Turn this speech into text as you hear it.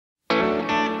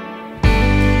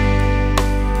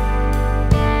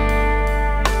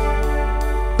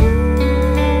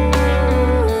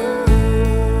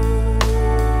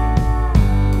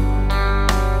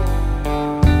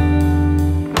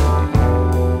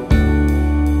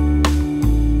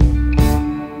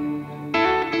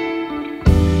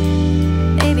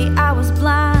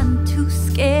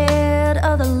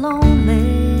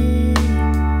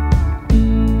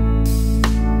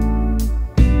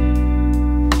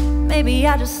maybe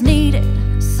I just needed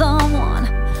someone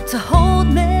to hold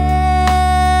me.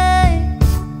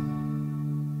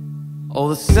 All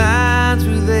the signs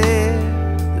were there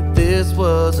that this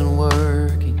wasn't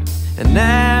working, and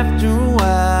after a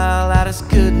while I just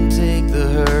couldn't take the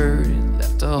hurt. It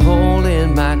left a hole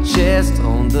in my chest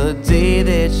on the day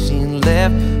that she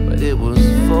left, but it was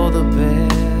for the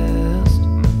best.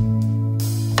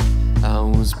 I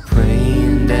was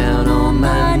praying down on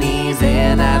my knees,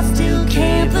 and I still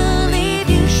can't believe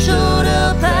you showed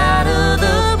up out of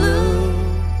the blue.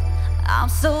 I'm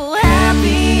so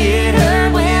happy it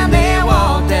hurt when they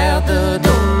walked out the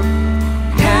door.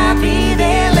 Happy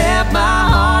they left my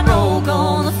heart broke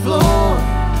on the floor.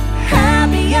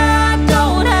 Happy I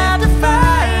don't have to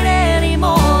fight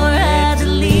anymore. Had to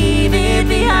leave it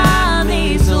behind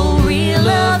me so real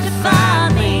love could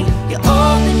find me. You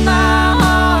opened my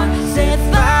heart, set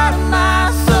fire to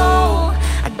my soul.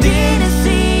 I didn't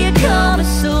see it coming,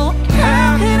 so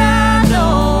how could I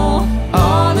know?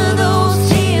 All of those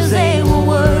tears, they were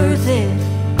worth it.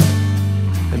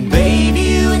 And baby,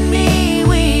 you and me,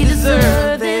 we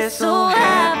deserve this. So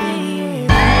happy,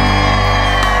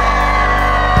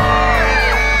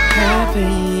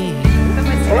 happy.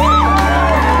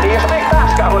 Ihr schmeckt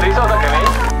das, Carolis, oder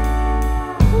gewiss?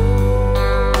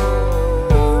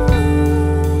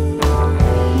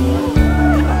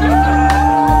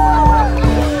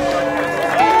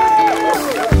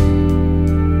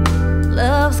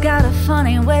 Love's got a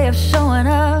funny way of showing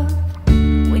up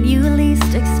when you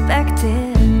least expect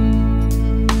it.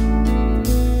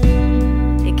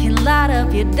 It can light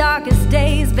up your darkest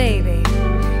days, baby,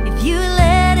 if you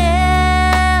let it.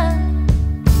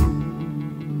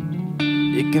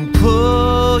 It can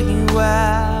pull you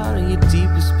out of your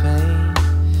deepest pain.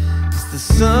 It's the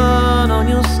sun on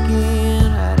your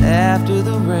skin right after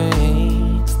the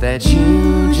rain. It's that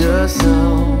you just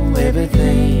know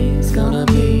everything's gonna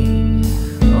be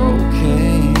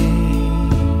okay.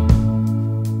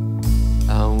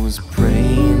 I was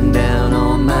praying down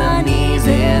on my knees,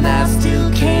 and I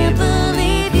still can't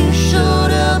believe you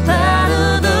showed up out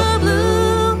of the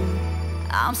blue.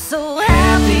 I'm so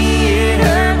happy